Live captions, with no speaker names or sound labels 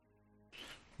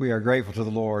We are grateful to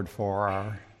the Lord for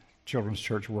our children's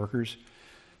church workers.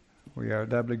 We are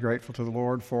doubly grateful to the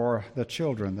Lord for the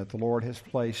children that the Lord has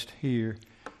placed here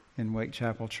in Wake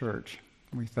Chapel Church.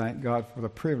 We thank God for the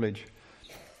privilege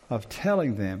of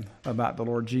telling them about the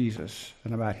Lord Jesus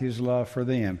and about His love for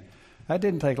them. That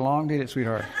didn't take long, did it,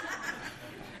 sweetheart?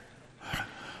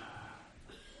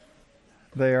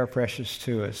 They are precious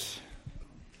to us.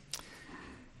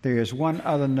 There is one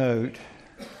other note,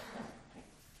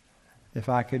 if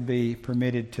I could be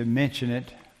permitted to mention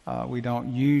it. We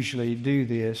don't usually do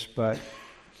this, but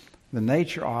the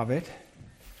nature of it,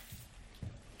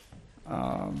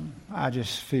 I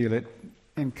just feel it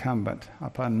incumbent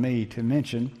upon me to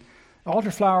mention.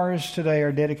 Altar flowers today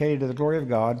are dedicated to the glory of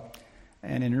God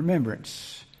and in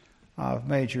remembrance of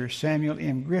Major Samuel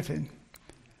M. Griffin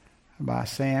by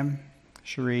Sam,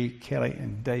 Cherie, Kelly,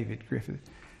 and David Griffin.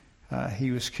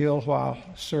 He was killed while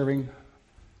serving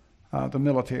the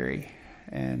military,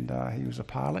 and he was a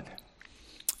pilot,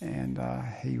 and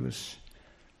he was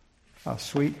a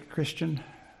sweet Christian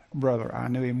brother. I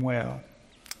knew him well.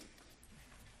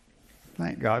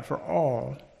 Thank God for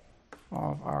all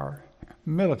of our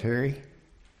military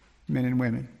men and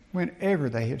women, whenever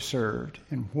they have served,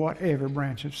 in whatever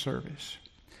branch of service.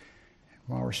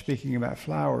 While we're speaking about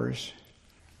flowers,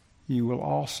 you will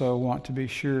also want to be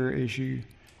sure as you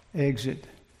exit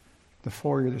the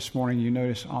foyer this morning, you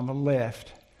notice on the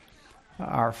left,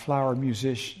 our flower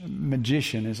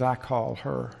magician, as I call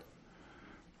her,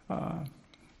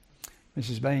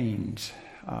 Mrs. Baines,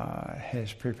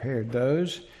 has prepared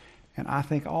those. And I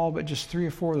think all but just 3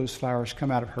 or 4 of those flowers come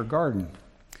out of her garden.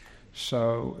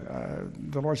 So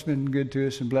the Lord's been good to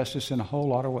us and blessed us in a whole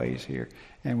lot of ways here,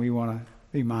 and we want to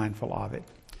be mindful of it.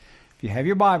 If you have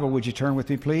your Bible, would you turn with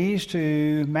me, please,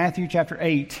 to Matthew chapter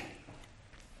 8.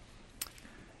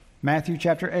 Matthew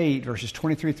chapter 8, verses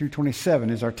 23 through 27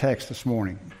 is our text this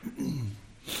morning.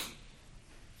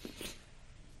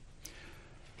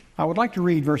 I would like to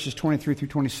read verses 23 through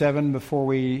 27 before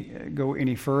we go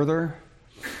any further.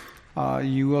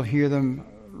 You will hear them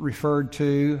referred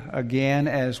to again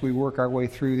as we work our way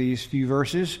through these few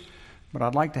verses, but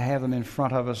I'd like to have them in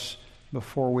front of us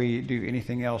before we do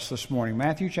anything else this morning.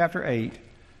 Matthew chapter 8,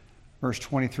 verse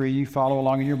 23. You follow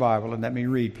along in your Bible and let me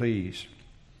read, please.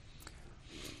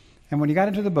 And when he got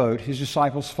into the boat, his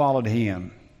disciples followed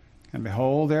him. And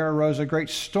behold, there arose a great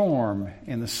storm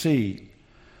in the sea,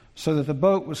 so that the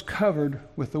boat was covered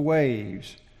with the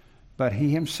waves, but he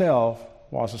himself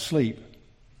was asleep.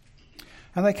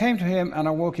 And they came to him and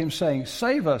awoke him, saying,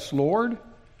 Save us, Lord,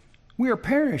 we are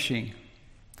perishing.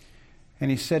 And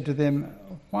he said to them,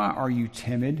 Why are you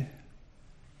timid,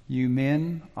 you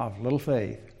men of little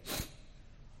faith?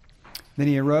 Then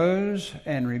he arose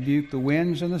and rebuked the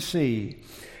winds and the sea,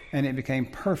 and it became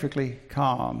perfectly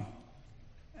calm.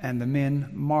 And the men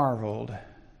marveled,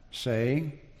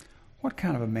 saying, What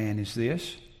kind of a man is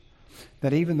this,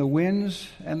 that even the winds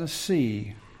and the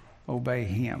sea obey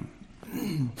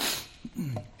him?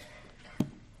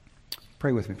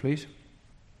 Pray with me, please.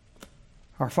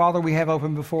 Our Father, we have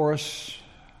open before us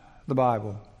the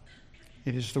Bible.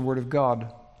 It is the Word of God.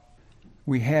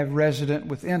 We have resident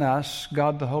within us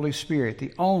God the Holy Spirit,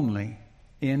 the only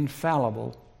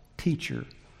infallible teacher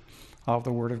of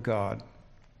the Word of God.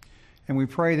 And we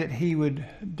pray that He would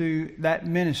do that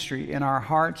ministry in our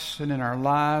hearts and in our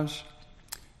lives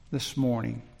this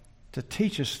morning to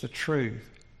teach us the truth.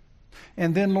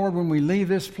 And then, Lord, when we leave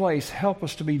this place, help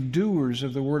us to be doers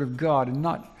of the Word of God and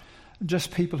not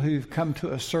just people who've come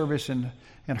to a service and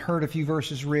heard a few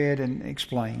verses read and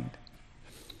explained.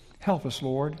 Help us,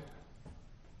 Lord.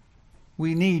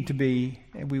 We need to be,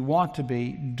 and we want to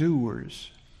be, doers.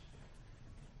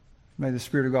 May the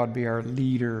Spirit of God be our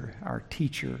leader, our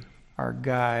teacher, our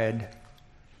guide.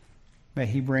 May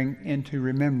He bring into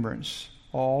remembrance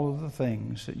all of the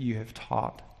things that you have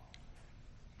taught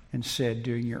and said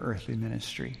during your earthly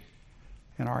ministry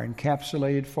and are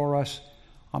encapsulated for us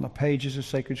on the pages of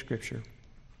sacred Scripture.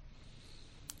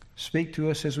 Speak to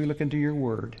us as we look into your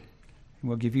word, and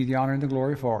we'll give you the honor and the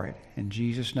glory for it. In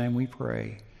Jesus' name we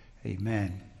pray.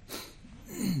 Amen.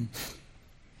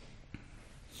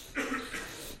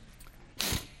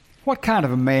 What kind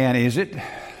of a man is it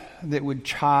that would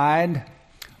chide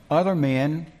other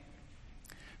men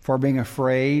for being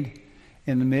afraid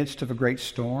in the midst of a great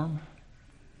storm?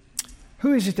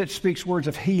 Who is it that speaks words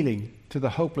of healing to the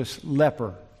hopeless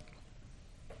leper,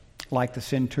 like the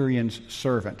centurion's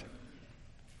servant?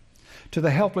 To the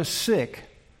helpless sick,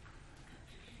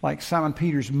 like Simon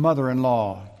Peter's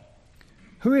mother-in-law?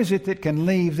 Who is it that can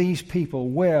leave these people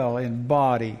well in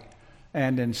body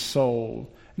and in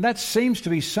soul? And that seems to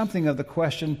be something of the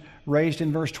question raised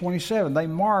in verse 27. They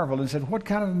marveled and said, "What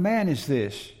kind of man is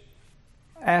this?"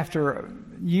 After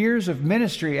years of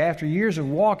ministry, after years of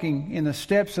walking in the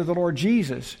steps of the Lord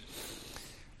Jesus,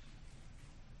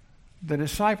 the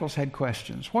disciples had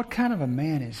questions. What kind of a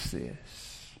man is this?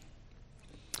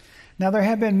 Now, there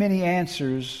have been many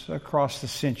answers across the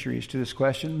centuries to this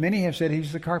question. Many have said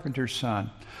he's the carpenter's son.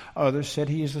 Others said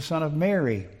he is the son of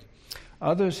Mary.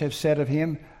 Others have said of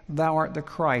him, "Thou art the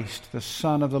Christ, the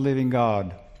Son of the living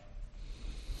God."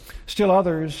 Still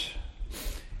others,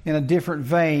 in a different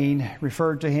vein,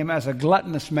 referred to him as a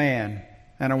gluttonous man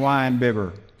and a wine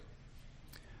bibber.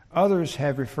 Others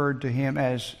have referred to him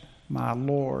as my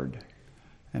Lord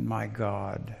and my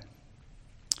God.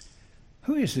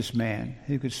 Who is this man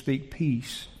who could speak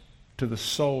peace to the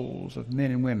souls of men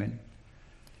and women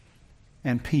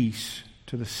and peace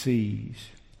to the seas?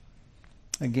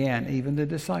 Again, even the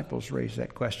disciples raised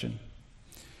that question.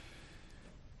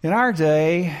 In our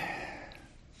day,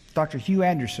 Dr. Hugh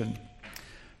Anderson,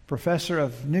 professor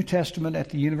of New Testament at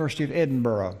the University of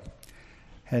Edinburgh,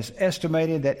 has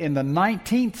estimated that in the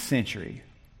 19th century,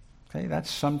 okay,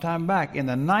 that's some time back, in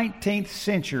the 19th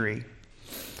century,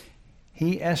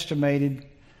 he estimated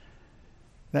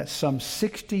that some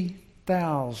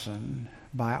 60,000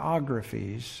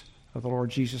 biographies of the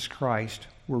Lord Jesus Christ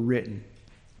were written.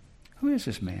 Who is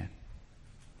this man?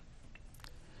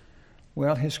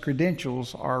 Well, his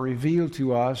credentials are revealed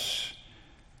to us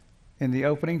in the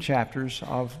opening chapters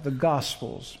of the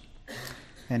Gospels.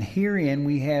 And herein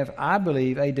we have, I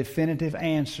believe, a definitive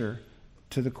answer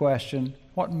to the question,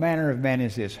 what manner of man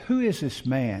is this? Who is this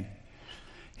man?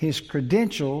 His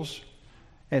credentials,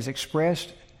 as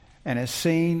expressed and as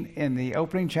seen in the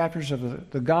opening chapters of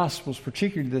the Gospels,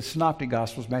 particularly the Synoptic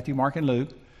Gospels, Matthew, Mark, and Luke,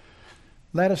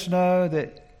 let us know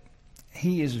that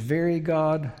he is very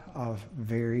God of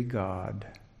very God.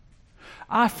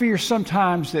 I fear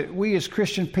sometimes that we as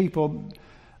Christian people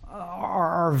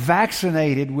are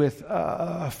vaccinated with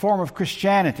a form of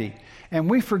Christianity, and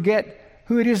we forget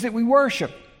who it is that we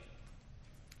worship.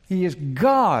 He is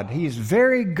God. He is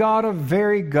very God of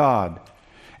very God.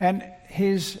 And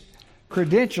his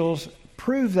credentials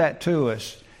prove that to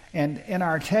us. And in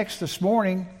our text this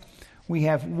morning, we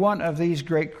have one of these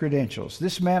great credentials.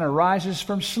 This man arises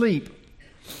from sleep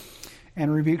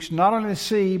and rebukes not only the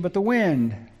sea, but the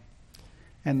wind.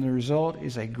 And the result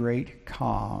is a great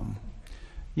calm.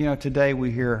 You know, today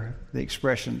we hear the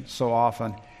expression so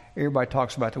often, everybody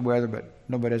talks about the weather, but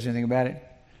nobody does anything about it.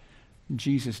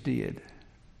 Jesus did.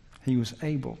 He was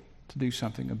able to do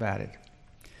something about it.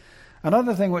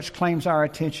 Another thing which claims our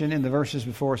attention in the verses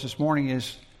before us this morning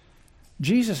is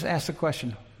Jesus asked the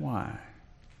question, why?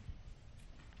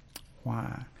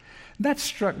 Why? That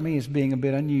struck me as being a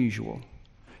bit unusual.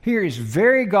 Here is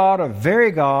very God of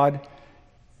very God.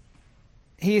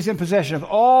 He is in possession of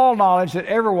all knowledge that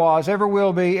ever was, ever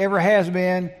will be, ever has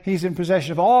been. He's in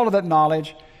possession of all of that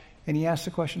knowledge. And he asks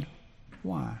the question,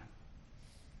 why?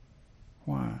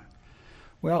 Why?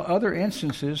 Well, other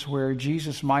instances where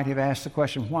Jesus might have asked the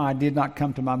question, why, did not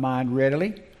come to my mind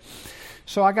readily.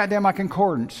 So I got down my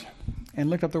concordance and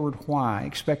looked up the word why,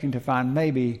 expecting to find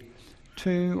maybe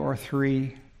 2 or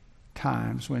 3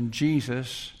 times when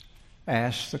Jesus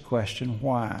asked the question,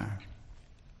 why?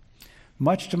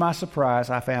 Much to my surprise,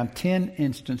 I found 10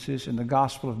 instances in the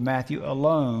Gospel of Matthew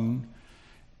alone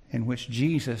in which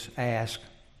Jesus asked,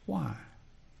 why?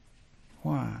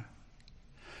 Why?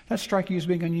 That strike you as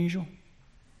being unusual?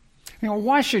 You know,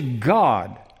 why should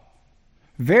God,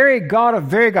 very God of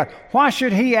very God, why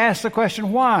should he ask the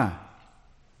question, why?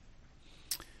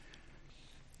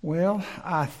 Well,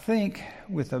 I think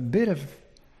with a bit of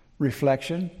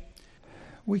reflection,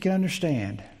 we can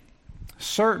understand.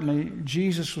 Certainly,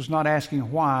 Jesus was not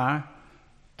asking why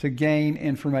to gain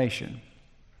information.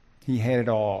 He had it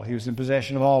all. He was in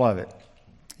possession of all of it.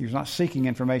 He was not seeking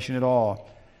information at all.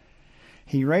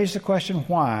 He raised the question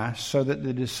why so that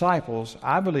the disciples,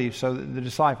 I believe so that the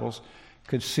disciples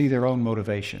could see their own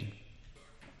motivation.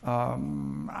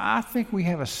 I think we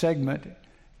have a segment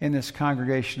in this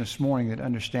congregation this morning that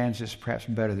understands this perhaps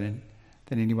better than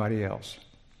anybody else.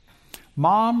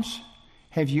 Moms,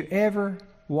 have you ever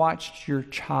watched your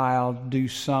child do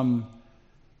some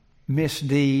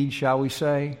misdeed, shall we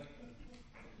say?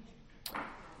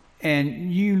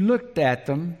 And you looked at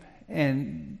them,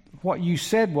 and what you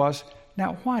said was,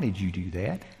 now, why did you do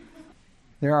that?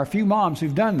 There are a few moms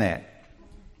who've done that.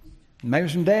 Maybe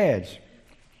some dads.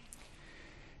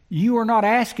 You are not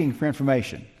asking for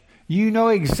information. You know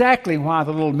exactly why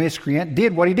the little miscreant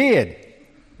did what he did,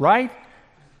 right?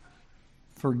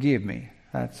 Forgive me.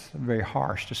 That's very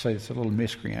harsh to say it's a little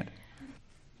miscreant,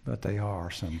 but they are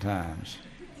sometimes.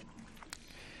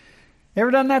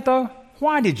 Ever done that, though?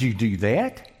 Why did you do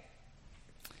that?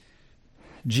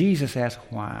 Jesus asked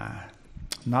why.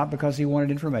 Not because he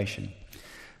wanted information,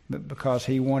 but because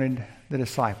he wanted the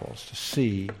disciples to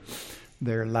see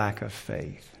their lack of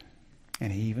faith.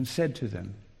 And he even said to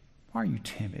them, "Why are you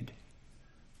timid,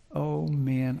 O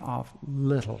men of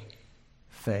little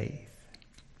faith?"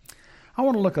 I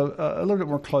want to look a little bit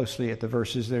more closely at the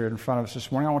verses that are in front of us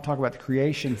this morning. I want to talk about the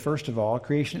creation, first of all,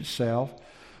 creation itself,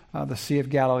 the Sea of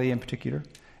Galilee in particular.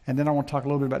 And then I want to talk a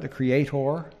little bit about the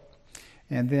Creator,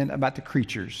 and then about the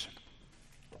creatures.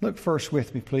 Look first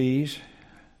with me, please,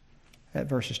 at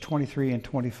verses 23 and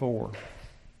 24.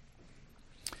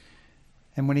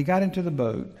 "And when he got into the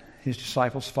boat, his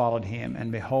disciples followed him,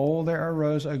 and behold, there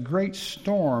arose a great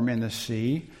storm in the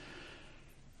sea,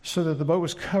 so that the boat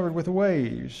was covered with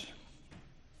waves."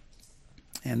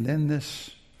 And then this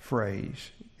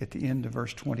phrase at the end of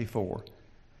verse 24,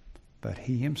 "But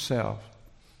he himself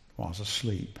was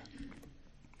asleep."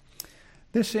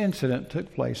 This incident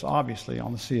took place, obviously,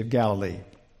 on the Sea of Galilee.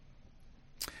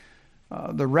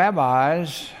 The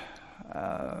rabbis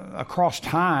across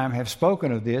time have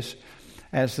spoken of this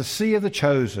as the Sea of the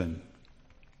Chosen.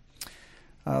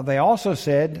 They also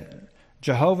said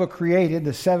Jehovah created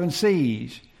the seven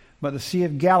seas, but the Sea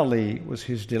of Galilee was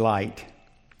his delight.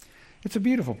 It's a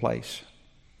beautiful place.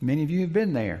 Many of you have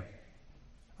been there.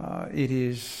 It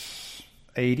is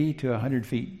 80 to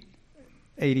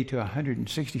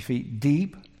 160 feet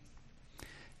deep,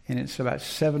 and it's about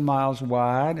 7 miles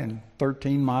wide and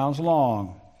 13 miles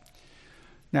long.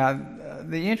 Now,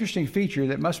 the interesting feature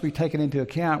that must be taken into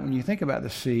account when you think about the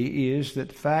sea is that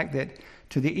the fact that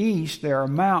to the east there are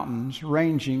mountains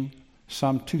ranging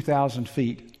some 2,000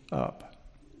 feet up.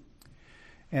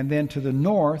 And then to the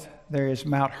north there is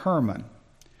Mount Hermon.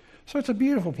 So it's a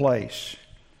beautiful place.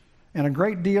 And a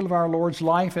great deal of our Lord's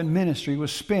life and ministry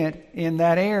was spent in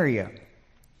that area.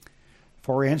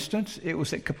 For instance, it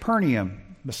was at Capernaum,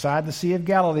 beside the Sea of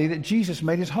Galilee, that Jesus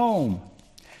made his home.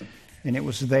 And it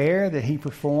was there that he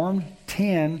performed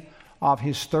 10 of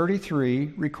his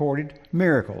 33 recorded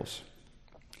miracles.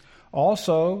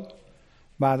 Also,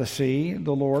 by the sea,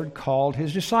 the Lord called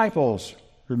his disciples.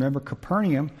 Remember,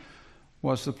 Capernaum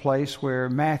was the place where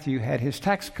Matthew had his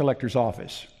tax collector's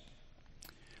office.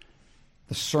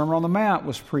 The Sermon on the Mount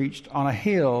was preached on a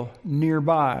hill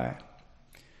nearby.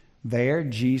 There,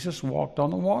 Jesus walked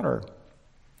on the water.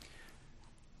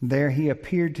 There he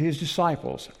appeared to his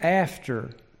disciples after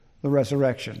the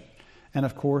resurrection. And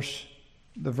of course,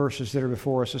 the verses that are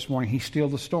before us this morning, he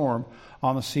stilled the storm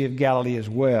on the Sea of Galilee as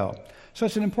well. So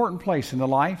it's an important place in the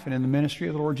life and in the ministry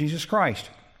of the Lord Jesus Christ.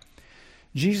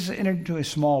 Jesus entered into a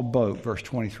small boat, verse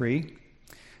 23,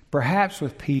 perhaps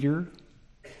with Peter,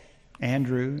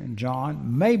 Andrew, and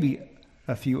John, maybe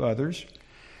a few others,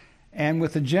 and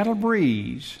with a gentle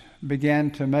breeze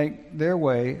began to make their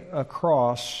way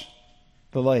across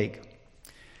the lake.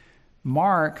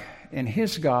 Mark, in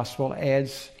his gospel,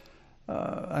 adds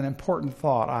an important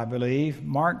thought, I believe.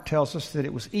 Mark tells us that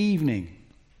it was evening.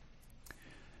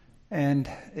 And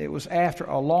it was after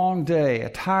a long day, a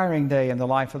tiring day in the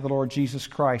life of the Lord Jesus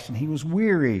Christ, and he was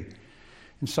weary.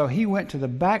 And so he went to the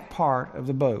back part of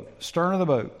the boat, stern of the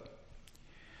boat,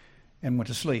 and went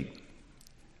to sleep.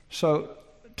 So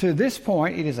to this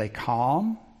point, it is a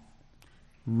calm,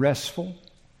 restful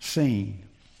scene,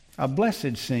 a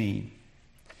blessed scene.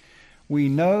 We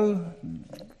know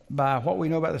by what we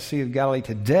know about the Sea of Galilee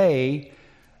today,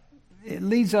 it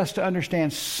leads us to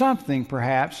understand something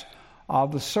perhaps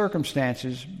of the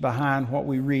circumstances behind what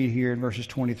we read here in verses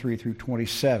 23 through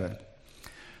 27.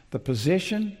 The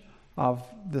position of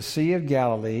the Sea of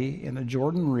Galilee in the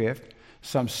Jordan Rift,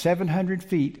 some 700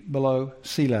 feet below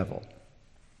sea level.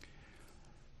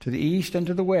 To the east and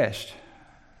to the west,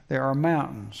 there are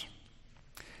mountains,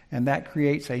 and that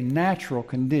creates a natural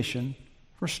condition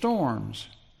for storms.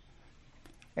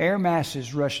 Air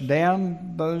masses rush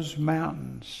down those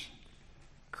mountains,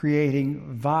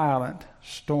 creating violent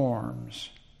storms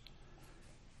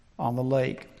on the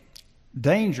lake.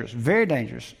 Dangerous, very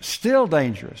dangerous, still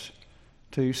dangerous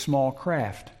to small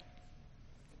craft.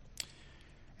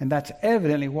 And that's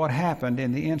evidently what happened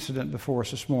in the incident before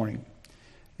us this morning.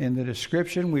 In the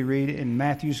description we read in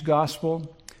Matthew's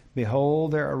Gospel,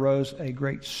 "Behold, there arose a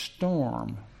great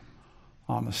storm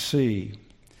on the sea."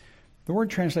 The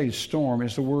word translated storm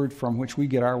is the word from which we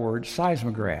get our word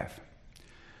seismograph.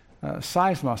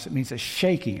 Seismos, it means a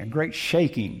shaking, a great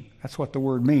shaking. That's what the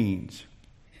word means.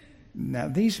 Now,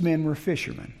 these men were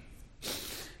fishermen.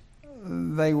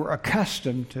 They were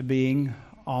accustomed to being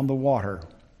on the water.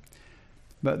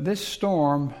 But this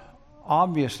storm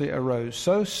obviously arose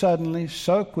so suddenly,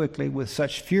 so quickly, with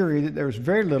such fury that there was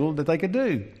very little that they could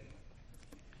do.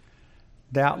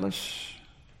 Doubtless,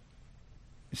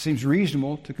 it seems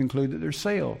reasonable to conclude that their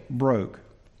sail broke.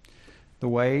 The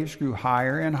waves grew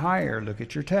higher and higher. Look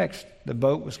at your text. The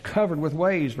boat was covered with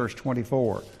waves, verse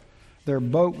 24. Their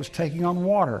boat was taking on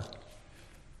water.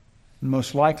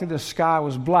 Most likely the sky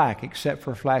was black except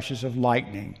for flashes of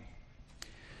lightning.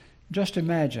 Just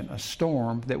imagine a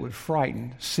storm that would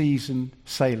frighten seasoned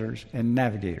sailors and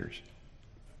navigators.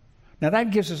 Now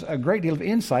that gives us a great deal of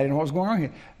insight into what was going on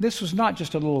here. This was not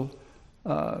just a little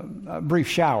a brief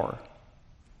shower.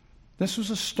 This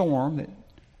was a storm that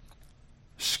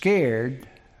scared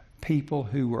people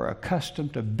who were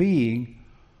accustomed to being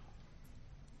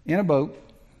in a boat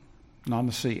and on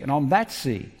the sea. And on that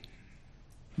sea,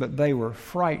 but they were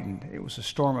frightened. It was a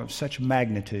storm of such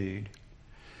magnitude.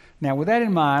 Now, with that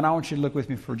in mind, I want you to look with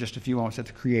me for just a few moments at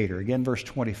the Creator. Again, verse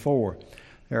 24.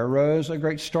 There arose a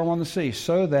great storm on the sea,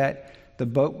 so that the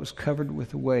boat was covered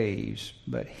with waves,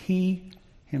 but he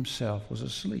himself was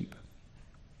asleep.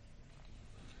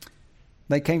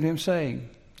 They came to him saying,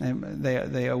 and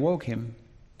they awoke him,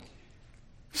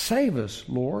 "Save us,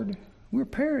 Lord, we're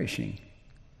perishing."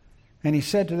 And he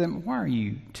said to them, "Why are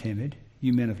you timid,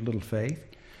 you men of little faith?"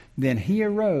 Then he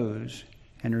arose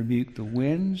and rebuked the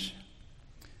winds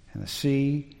and the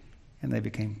sea, and they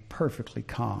became perfectly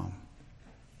calm.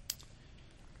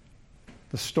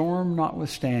 The storm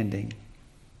notwithstanding,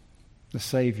 the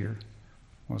Savior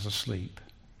was asleep.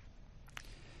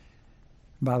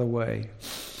 By the way,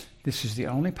 this is the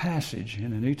only passage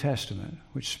in the New Testament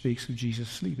which speaks of Jesus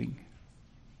sleeping.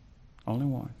 Only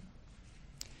one.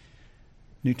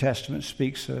 New Testament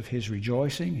speaks of his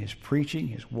rejoicing, his preaching,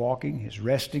 his walking, his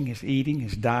resting, his eating,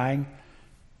 his dying,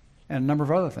 and a number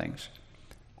of other things.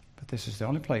 But this is the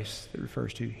only place that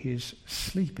refers to his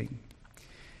sleeping.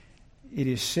 It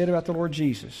is said about the Lord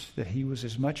Jesus that he was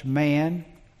as much man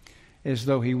as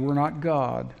though he were not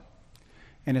God,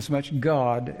 and as much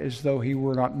God as though he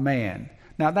were not man.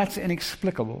 Now that's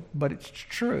inexplicable, but it's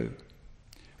true.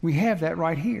 We have that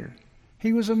right here.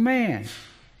 He was a man.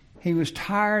 He was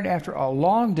tired after a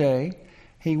long day.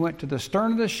 He went to the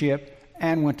stern of the ship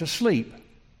and went to sleep.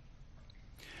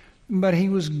 But he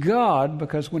was God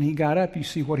because when he got up, you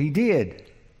see what he did.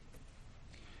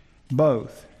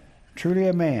 Both. Truly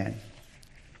a man.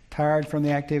 Tired from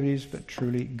the activities, but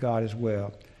truly God as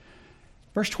well.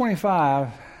 Verse 25,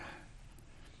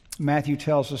 Matthew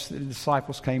tells us that the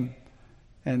disciples came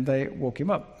and they woke him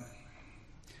up.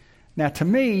 Now to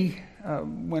me,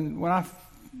 when I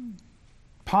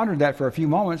pondered that for a few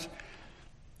moments,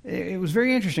 it was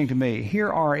very interesting to me. Here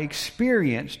are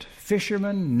experienced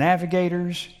fishermen,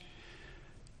 navigators,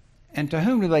 and to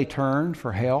whom do they turn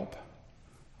for help?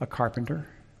 A carpenter.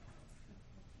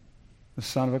 The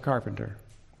son of a carpenter.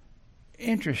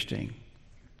 Interesting.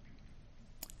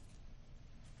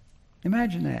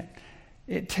 Imagine that.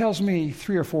 It tells me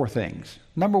 3 or 4 things.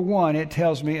 Number one, it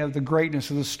tells me of the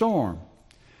greatness of the storm.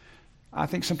 I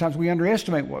think sometimes we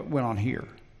underestimate what went on here.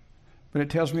 But it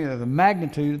tells me of the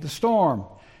magnitude of the storm.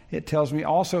 It tells me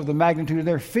also of the magnitude of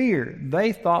their fear.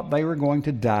 They thought they were going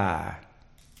to die.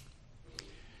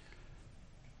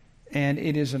 And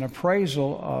it is an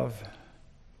appraisal of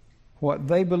what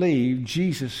they believed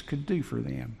Jesus could do for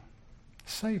them.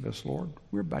 Save us, Lord.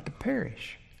 We're about to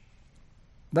perish.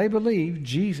 They believed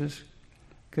Jesus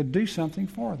could do something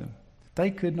for them they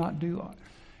could not do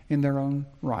in their own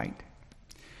right.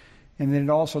 And then it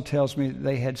also tells me that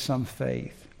they had some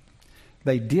faith.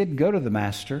 They did go to the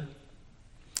Master.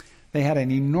 They had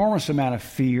an enormous amount of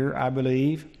fear, I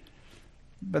believe,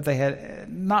 but they had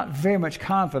not very much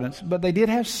confidence, but they did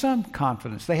have some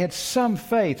confidence. They had some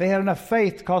faith. They had enough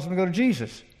faith to cause them to go to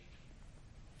Jesus.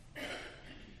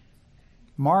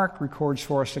 Mark records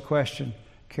for us the question,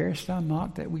 "Carest thou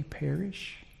not that we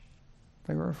perish?"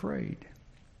 They were afraid.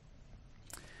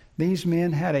 These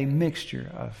men had a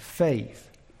mixture of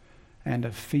faith and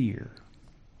of fear.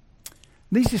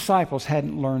 These disciples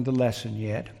hadn't learned the lesson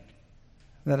yet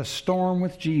that a storm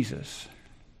with Jesus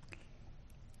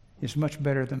is much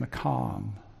better than a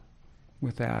calm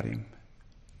without him.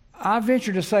 I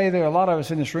venture to say there are a lot of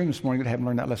us in this room this morning that haven't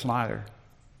learned that lesson either.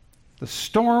 The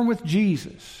storm with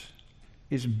Jesus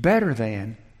is better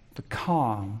than the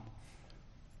calm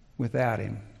without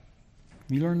him.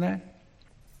 You learned that?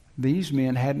 These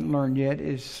men hadn't learned yet.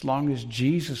 As long as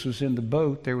Jesus was in the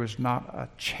boat, there was not a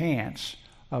chance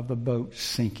of the boat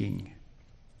sinking.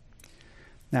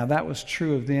 Now that was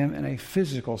true of them in a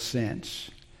physical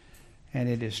sense, and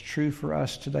it is true for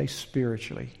us today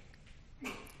spiritually.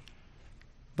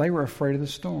 They were afraid of the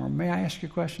storm. May I ask you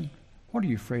a question? What are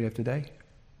you afraid of today?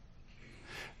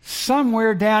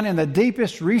 Somewhere down in the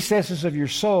deepest recesses of your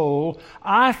soul,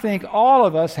 I think all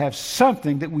of us have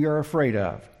something that we are afraid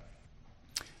of.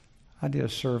 I did a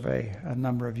survey a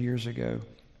number of years ago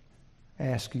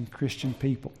asking Christian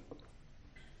people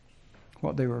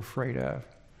what they were afraid of.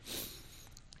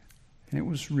 And it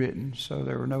was written, so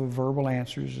there were no verbal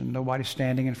answers and nobody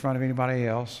standing in front of anybody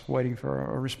else waiting for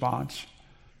a response.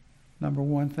 Number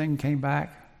one thing came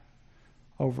back,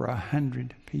 over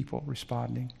 100 people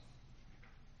responding.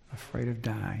 Afraid of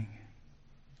dying.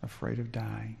 Afraid of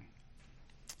dying.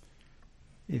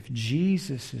 If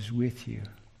Jesus is with you,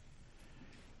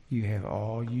 you have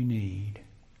all you need.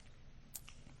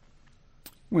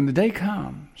 When the day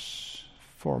comes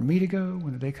for me to go,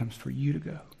 when the day comes for you to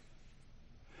go,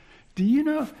 do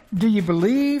you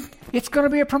believe it's going to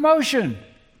be a promotion?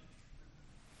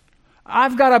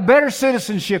 I've got a better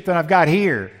citizenship than I've got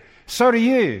here. So do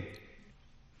you.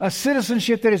 A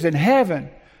citizenship that is in heaven,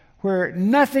 where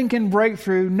nothing can break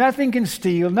through, nothing can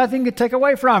steal, nothing can take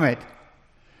away from it.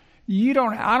 I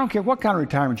don't care what kind of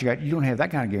retirement you got, you don't have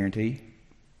that kind of guarantee.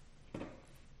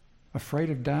 Afraid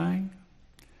of dying?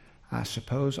 I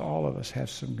suppose all of us have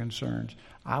some concerns.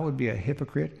 I would be a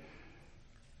hypocrite,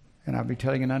 and I'd be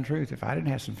telling an untruth if I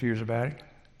didn't have some fears about it.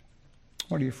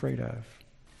 What are you afraid of?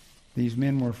 These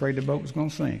men were afraid the boat was going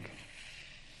to sink.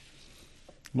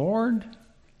 Lord,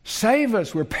 save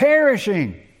us, we're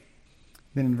perishing.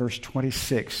 Then in verse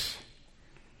 26,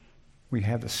 we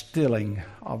have the stilling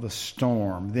of the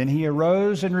storm. Then he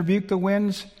arose and rebuked the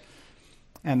winds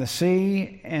and the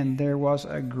sea, and there was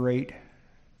a great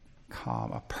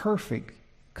calm, a perfect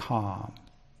calm.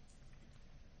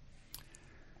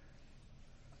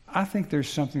 I think there's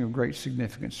something of great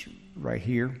significance right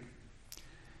here,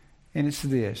 and it's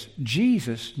this.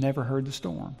 Jesus never heard the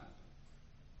storm.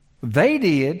 They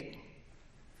did.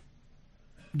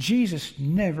 Jesus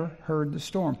never heard the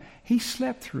storm. He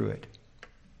slept through it.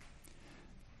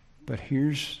 But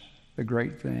here's the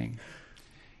great thing.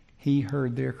 He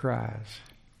heard their cries.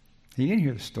 He didn't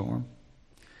hear the storm.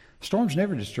 Storms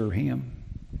never disturb him.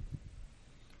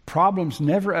 Problems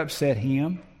never upset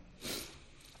him.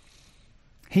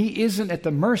 He isn't at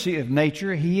the mercy of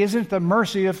nature. He isn't at the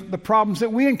mercy of the problems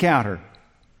that we encounter.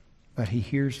 But he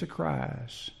hears the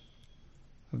cries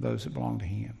of those that belong to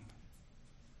him,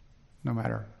 no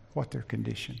matter what their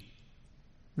condition.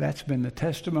 That's been the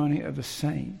testimony of the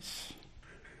saints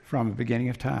from the beginning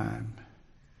of time.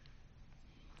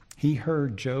 He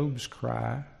heard Job's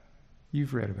cry.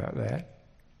 You've read about that.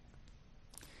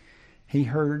 He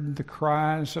heard the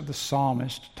cries of the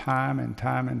psalmist time and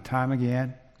time and time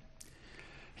again.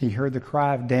 He heard the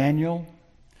cry of Daniel,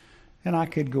 and I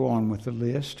could go on with the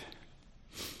list.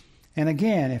 And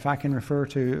again, if I can refer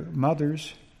to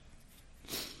mothers,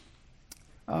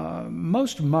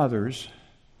 most mothers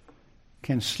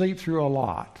can sleep through a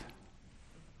lot.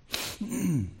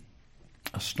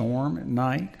 A storm at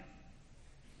night,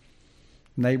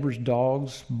 neighbors'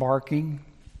 dogs barking,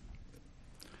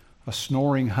 a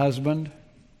snoring husband.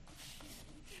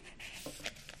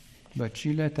 But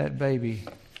you let that baby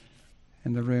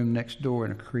in the room next door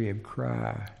in a crib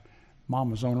cry.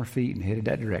 Mom was on her feet and headed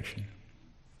that direction.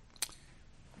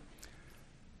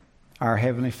 Our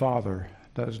Heavenly Father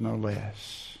does no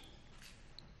less.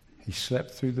 He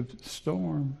slept through the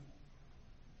storm,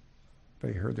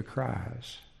 but he heard the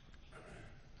cries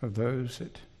of those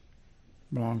that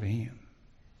belong to him.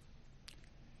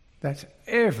 That's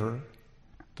ever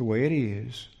the way it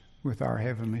is with our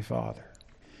Heavenly Father.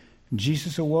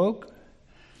 Jesus awoke,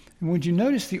 and would you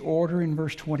notice the order in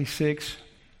verse 26?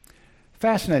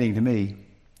 Fascinating to me.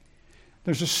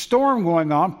 There's a storm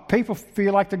going on. People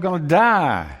feel like they're going to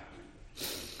die.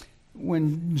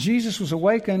 When Jesus was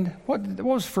awakened, what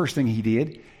was the first thing he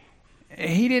did?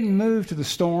 He didn't move to the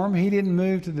storm. He didn't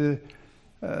move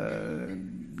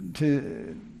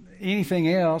to anything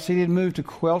else. He didn't move to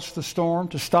quench the storm,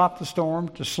 to stop the storm,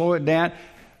 to slow it down.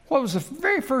 What was the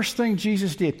very first thing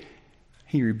Jesus did?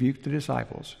 He rebuked the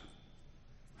disciples.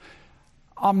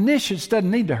 Omniscience doesn't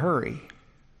need to hurry.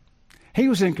 He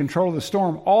was in control of the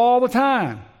storm all the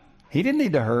time. He didn't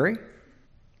need to hurry.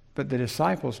 But the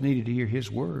disciples needed to hear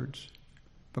his words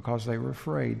because they were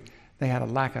afraid. They had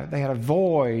a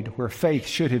void where faith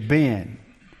should have been.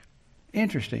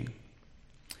 Interesting.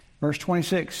 Verse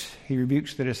 26, he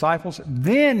rebukes the disciples.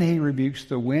 Then he rebukes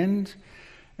the wind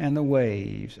and the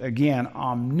waves. Again,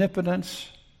 omnipotence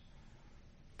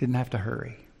didn't have to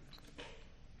hurry.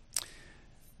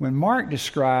 When Mark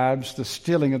describes the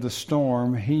stilling of the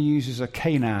storm, he uses a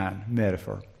canine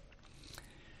metaphor.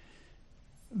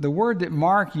 The word that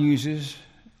Mark uses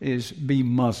is be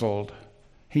muzzled.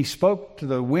 He spoke to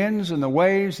the winds and the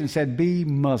waves and said, be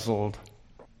muzzled.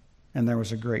 And there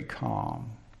was a great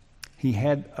calm. He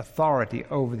had authority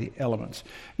over the elements.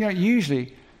 You know,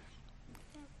 usually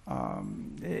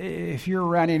if you're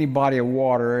around any body of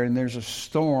water and there's a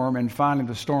storm and finally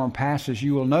the storm passes,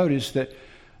 you will notice that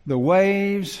the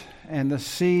waves and the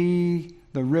sea,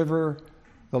 the river,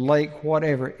 the lake,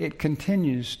 whatever, it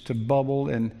continues to bubble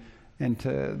and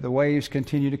the waves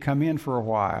continue to come in for a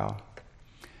while.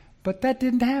 But that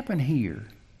didn't happen here.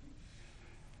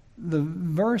 The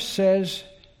verse says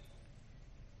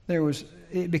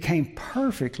it became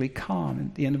perfectly calm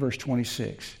at the end of verse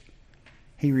 26.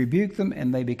 He rebuked them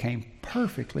and they became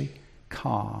perfectly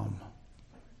calm.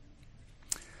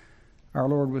 Our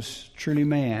Lord was truly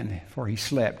man, for he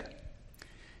slept.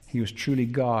 He was truly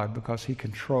God because he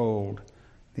controlled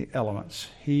the elements.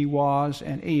 He was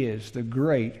and is the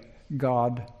great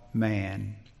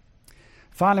God-man.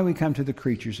 Finally, we come to the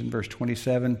creatures in verse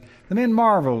 27. The men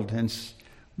marveled and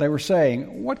they were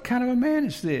saying, "What kind of a man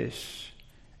is this?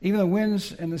 Even the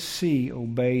winds and the sea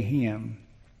obey him."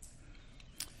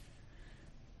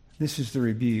 This is the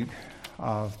rebuke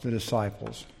of the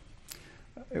disciples.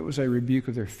 It was a rebuke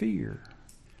of their fear.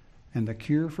 And the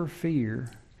cure for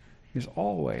fear is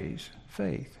always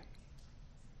faith.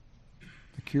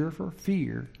 The cure for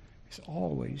fear is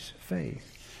always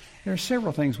faith. There are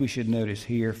several things we should notice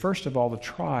here. First of all, the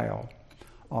trial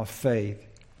of faith.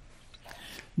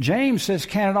 James says,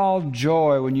 "Count it all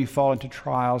joy when you fall into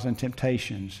trials and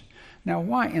temptations." Now,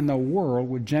 why in the world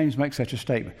would James make such a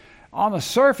statement? On the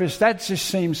surface, that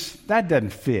doesn't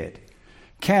fit.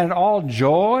 Count it all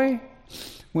joy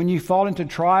when you fall into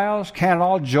trials. Count it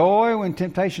all joy when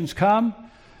temptations come.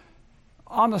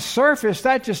 On the surface,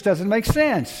 that just doesn't make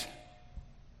sense.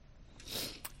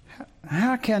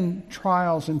 How can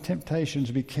trials and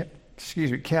temptations be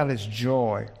counted as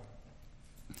joy?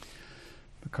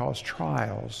 Because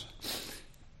trials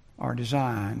are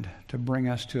designed to bring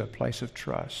us to a place of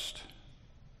trust.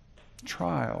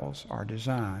 Trials are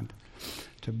designed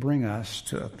to bring us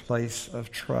to a place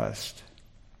of trust.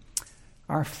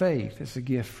 Our faith is a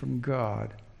gift from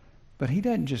God, but he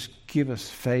doesn't just give us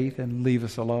faith and leave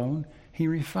us alone. He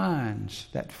refines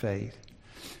that faith.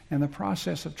 And the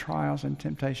process of trials and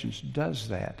temptations does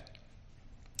that.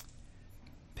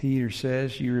 Peter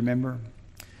says, you remember,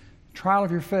 trial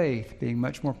of your faith being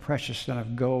much more precious than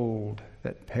of gold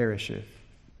that perisheth.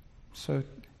 So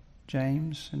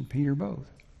James and Peter both,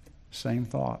 same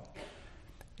thought.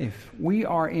 If we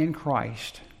are in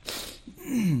Christ,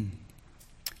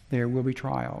 there will be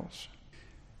trials.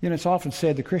 You know, it's often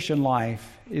said the Christian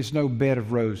life is no bed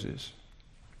of roses.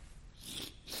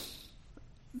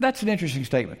 That's an interesting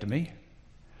statement to me.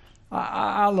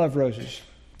 I love roses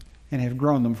and have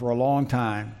grown them for a long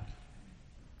time.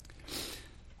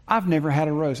 I've never had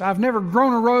a rose. I've never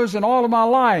grown a rose in all of my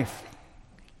life.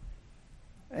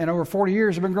 And over 40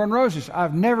 years I've been growing roses.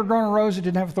 I've never grown a rose that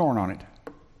didn't have a thorn on it.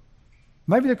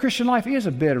 Maybe the Christian life is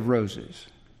a bed of roses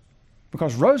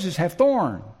because roses have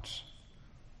thorns.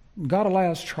 God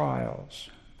allows trials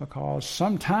because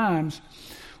sometimes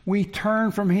we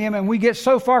turn from him and we get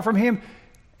so far from him,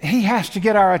 he has to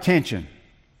get our attention.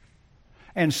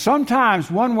 And sometimes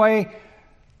one way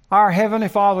our Heavenly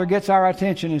Father gets our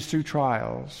attention is through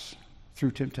trials,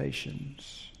 through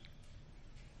temptations.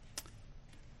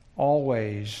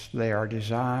 Always they are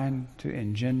designed to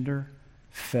engender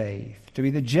faith, to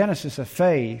be the genesis of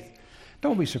faith.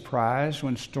 Don't be surprised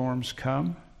when storms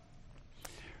come.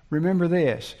 Remember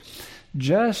this,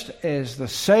 just as the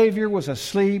Savior was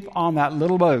asleep on that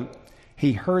little boat,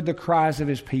 he heard the cries of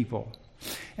his people.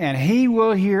 And he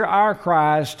will hear our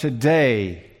cries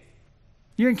today.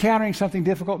 You're encountering something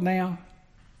difficult now?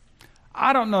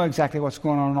 I don't know exactly what's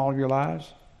going on in all of your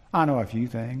lives. I know a few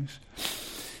things.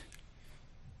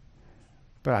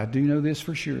 But I do know this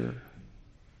for sure.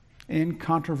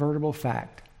 Incontrovertible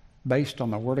fact, based on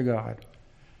the Word of God.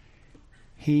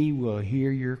 He will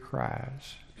hear your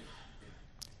cries.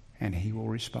 And he will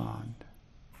respond.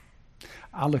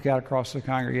 I look out across the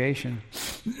congregation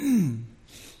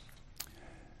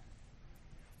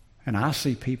and I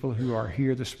see people who are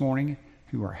here this morning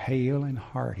who are hale and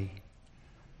hearty.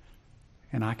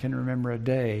 And I can remember a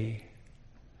day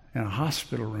in a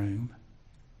hospital room,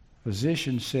 a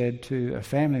physician said to a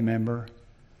family member,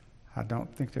 "I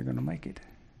don't think they're going to make it."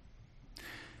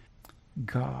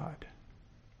 God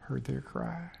heard their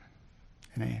cry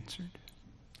and answered.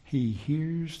 He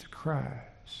hears the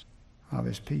cries of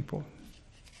his people.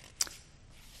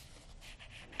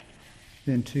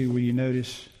 Then too, will you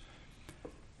notice,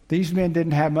 these men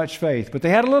didn't have much faith, but they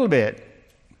had a little bit.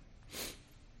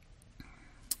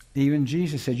 Even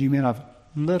Jesus said, "You men of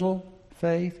little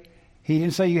faith." He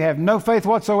didn't say you have no faith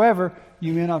whatsoever.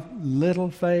 You men of little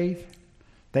faith.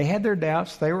 They had their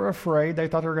doubts. They were afraid. They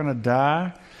thought they were going to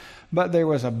die. But there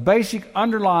was a basic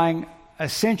underlying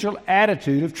essential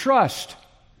attitude of trust.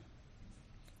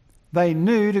 They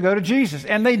knew to go to Jesus,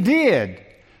 and they did.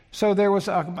 So there was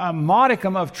a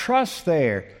modicum of trust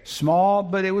there. Small,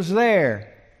 but it was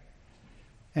there.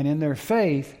 And in their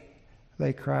faith,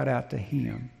 they cried out to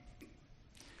Him.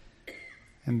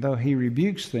 And though He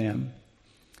rebukes them,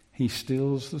 He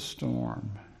stills the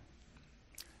storm.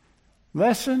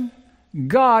 Lesson,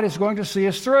 God is going to see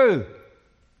us through.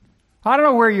 I don't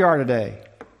know where you are today,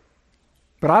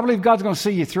 but I believe God's going to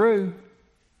see you through.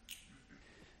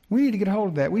 We need to get a hold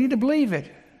of that. We need to believe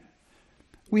it.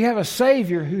 We have a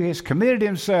Savior who has committed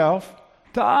Himself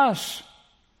to us.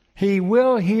 He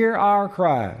will hear our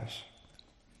cries.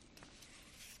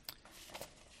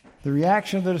 The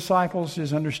reaction of the disciples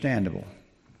is understandable.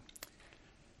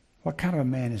 What kind of a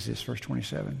man is this? Verse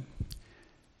 27.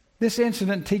 This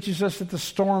incident teaches us that the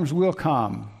storms will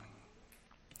come.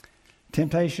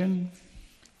 Temptation,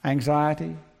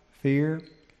 anxiety, fear,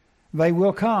 they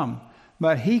will come.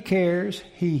 But He cares,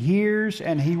 He hears,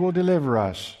 and He will deliver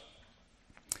us.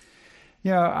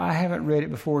 You know, I haven't read it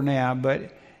before now,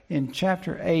 but in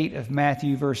chapter 8 of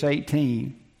Matthew, verse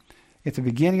 18, at the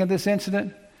beginning of this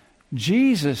incident,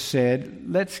 Jesus said,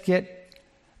 let's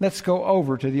go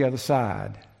over to the other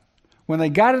side. When they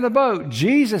got in the boat,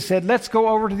 Jesus said, let's go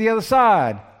over to the other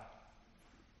side.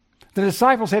 The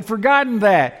disciples had forgotten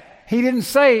that. He didn't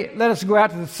say, let us go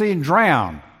out to the sea and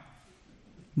drown.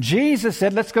 Jesus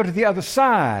said, let's go to the other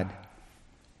side.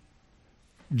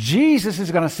 Jesus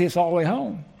is going to see us all the way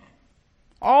home.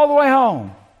 All the way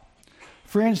home.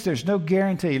 Friends, there's no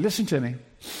guarantee. Listen to me.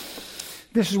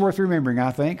 This is worth remembering,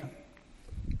 I think.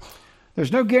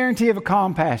 There's no guarantee of a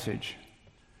calm passage,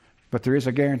 but there is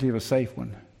a guarantee of a safe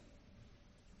one.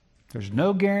 There's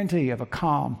no guarantee of a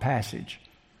calm passage,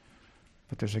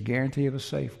 but there's a guarantee of a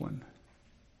safe one.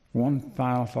 One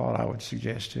final thought I would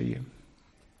suggest to you.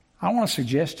 I want to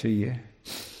suggest to you,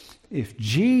 if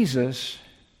Jesus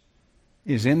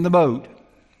is in the boat,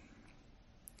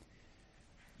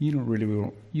 you don't really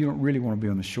want to be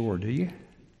on the shore, do you?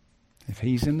 If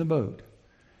He's in the boat,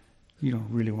 you don't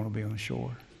really want to be on the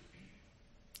shore.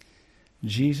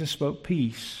 Jesus spoke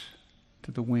peace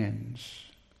to the winds,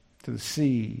 to the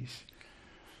seas,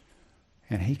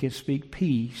 and He can speak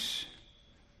peace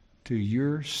to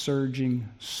your surging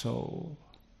soul.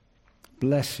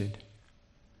 Blessed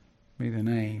be the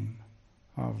name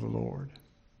of the Lord.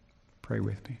 Pray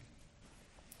with me.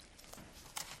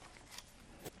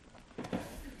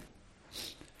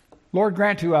 Lord,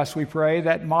 grant to us, we pray,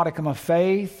 that modicum of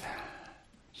faith,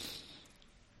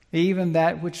 even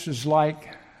that which is like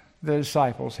the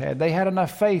disciples had. They had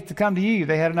enough faith to come to You.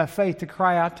 They had enough faith to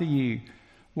cry out to You,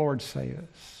 Lord, save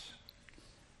us,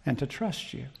 and to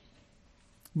trust You.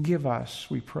 Give us,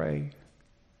 we pray,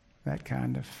 that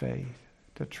kind of faith,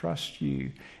 to trust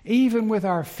You, even with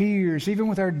our fears, even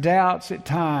with our doubts at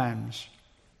times,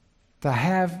 to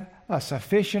have a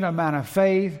sufficient amount of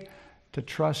faith to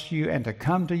trust You and to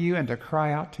come to You and to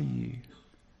cry out to You.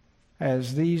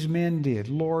 As these men did,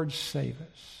 Lord, save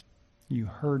us. You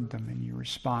heard them and You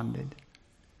responded.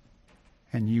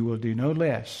 And You will do no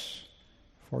less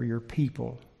for Your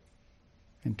people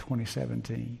in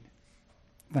 2017.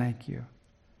 Thank You.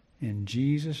 In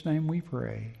Jesus' name we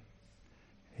pray.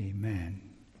 Amen.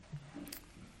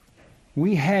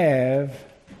 We have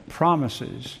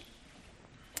promises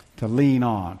to lean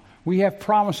on. We have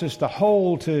promises to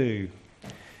hold to.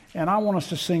 And I want us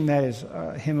to sing that as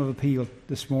a hymn of appeal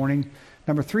this morning.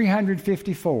 Number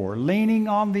 354, Leaning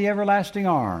on the Everlasting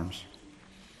Arms.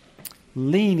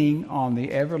 Leaning on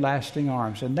the everlasting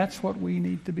arms. And that's what we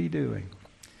need to be doing.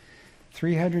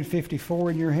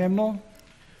 354 in your hymnal.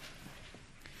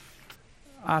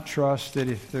 I trust that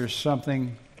if there's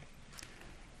something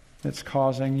that's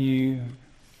causing you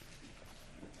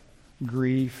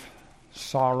grief,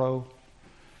 sorrow,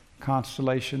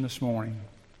 consolation this morning,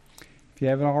 if you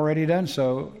haven't already done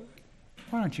so,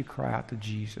 why don't you cry out to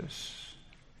Jesus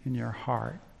in your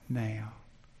heart now?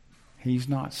 He's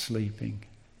not sleeping.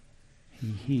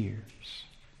 He hears.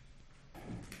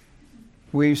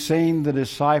 We've seen the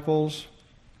disciples.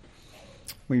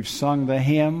 We've sung the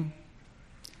hymn.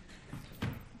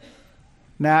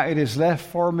 Now it is left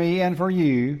for me and for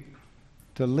you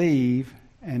to leave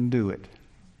and do it.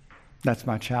 That's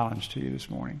my challenge to you this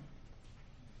morning.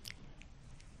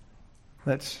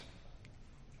 Let's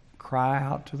cry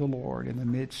out to the Lord in the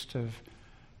midst of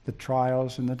the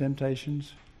trials and the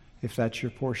temptations, if that's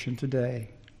your portion today.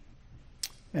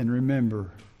 And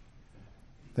remember,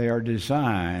 they are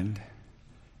designed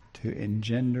to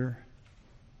engender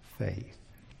faith.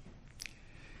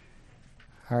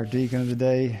 Our deacon of the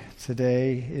day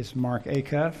today is Mark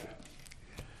Acuff.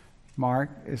 Mark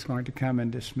is going to come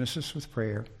and dismiss us with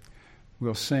prayer.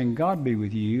 We'll sing God Be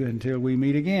With You until we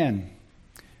meet again,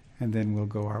 and then we'll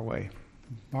go our way.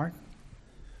 Mark?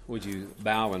 Would you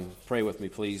bow and pray with me,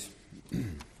 please?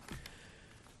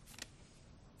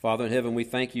 Father in heaven, we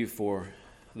thank you for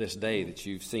this day that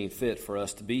you've seen fit for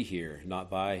us to be here, not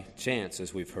by chance,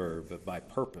 as we've heard, but by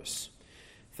purpose.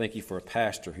 Thank you for a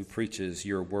pastor who preaches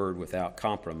your word without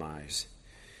compromise.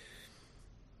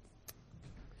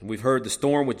 And we've heard the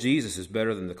storm with Jesus is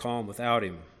better than the calm without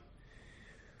him.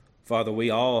 Father, we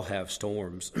all have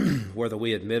storms, whether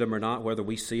we admit them or not, whether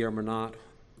we see them or not.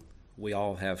 We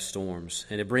all have storms.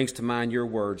 And it brings to mind your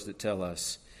words that tell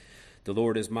us, the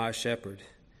Lord is my shepherd.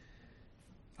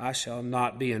 I shall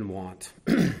not be in want.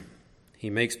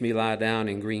 He makes me lie down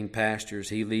in green pastures.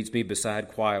 He leads me beside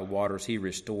quiet waters. He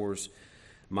restores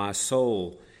my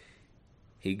soul.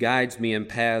 He guides me in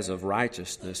paths of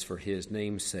righteousness for his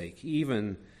name's sake.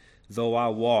 Even though I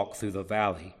walk through the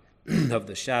valley of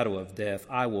the shadow of death,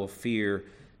 I will fear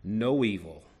no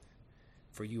evil,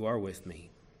 for you are with me.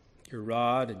 Your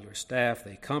rod and your staff,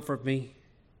 they comfort me.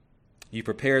 You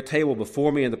prepare a table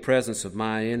before me in the presence of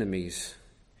my enemies.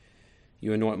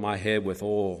 You anoint my head with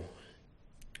oil.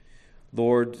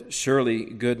 Lord, surely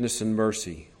goodness and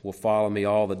mercy will follow me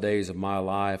all the days of my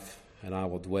life, and I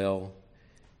will dwell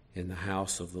in the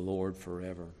house of the Lord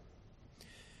forever.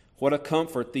 What a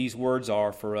comfort these words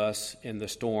are for us in the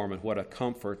storm, and what a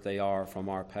comfort they are from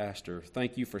our pastor.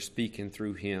 Thank you for speaking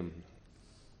through him.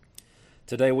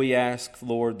 Today we ask,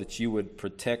 Lord, that you would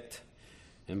protect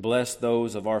and bless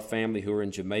those of our family who are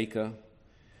in Jamaica.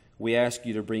 We ask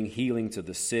you to bring healing to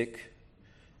the sick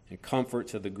and comfort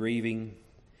to the grieving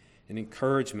and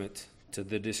encouragement to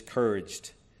the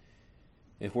discouraged.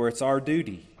 And where it's our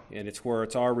duty and it's where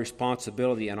it's our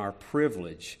responsibility and our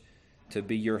privilege to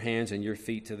be your hands and your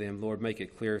feet to them, Lord, make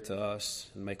it clear to us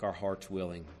and make our hearts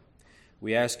willing.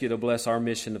 We ask you to bless our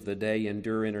mission of the day,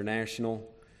 Endure International.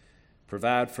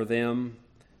 Provide for them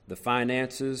the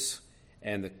finances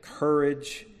and the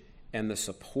courage and the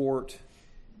support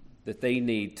that they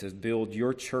need to build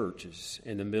your churches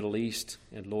in the Middle East.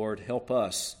 And Lord, help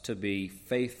us to be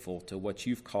faithful to what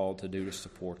you've called to do to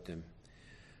support them.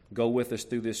 Go with us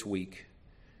through this week.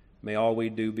 May all we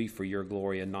do be for your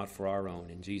glory and not for our own.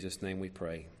 In Jesus' name we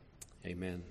pray. Amen.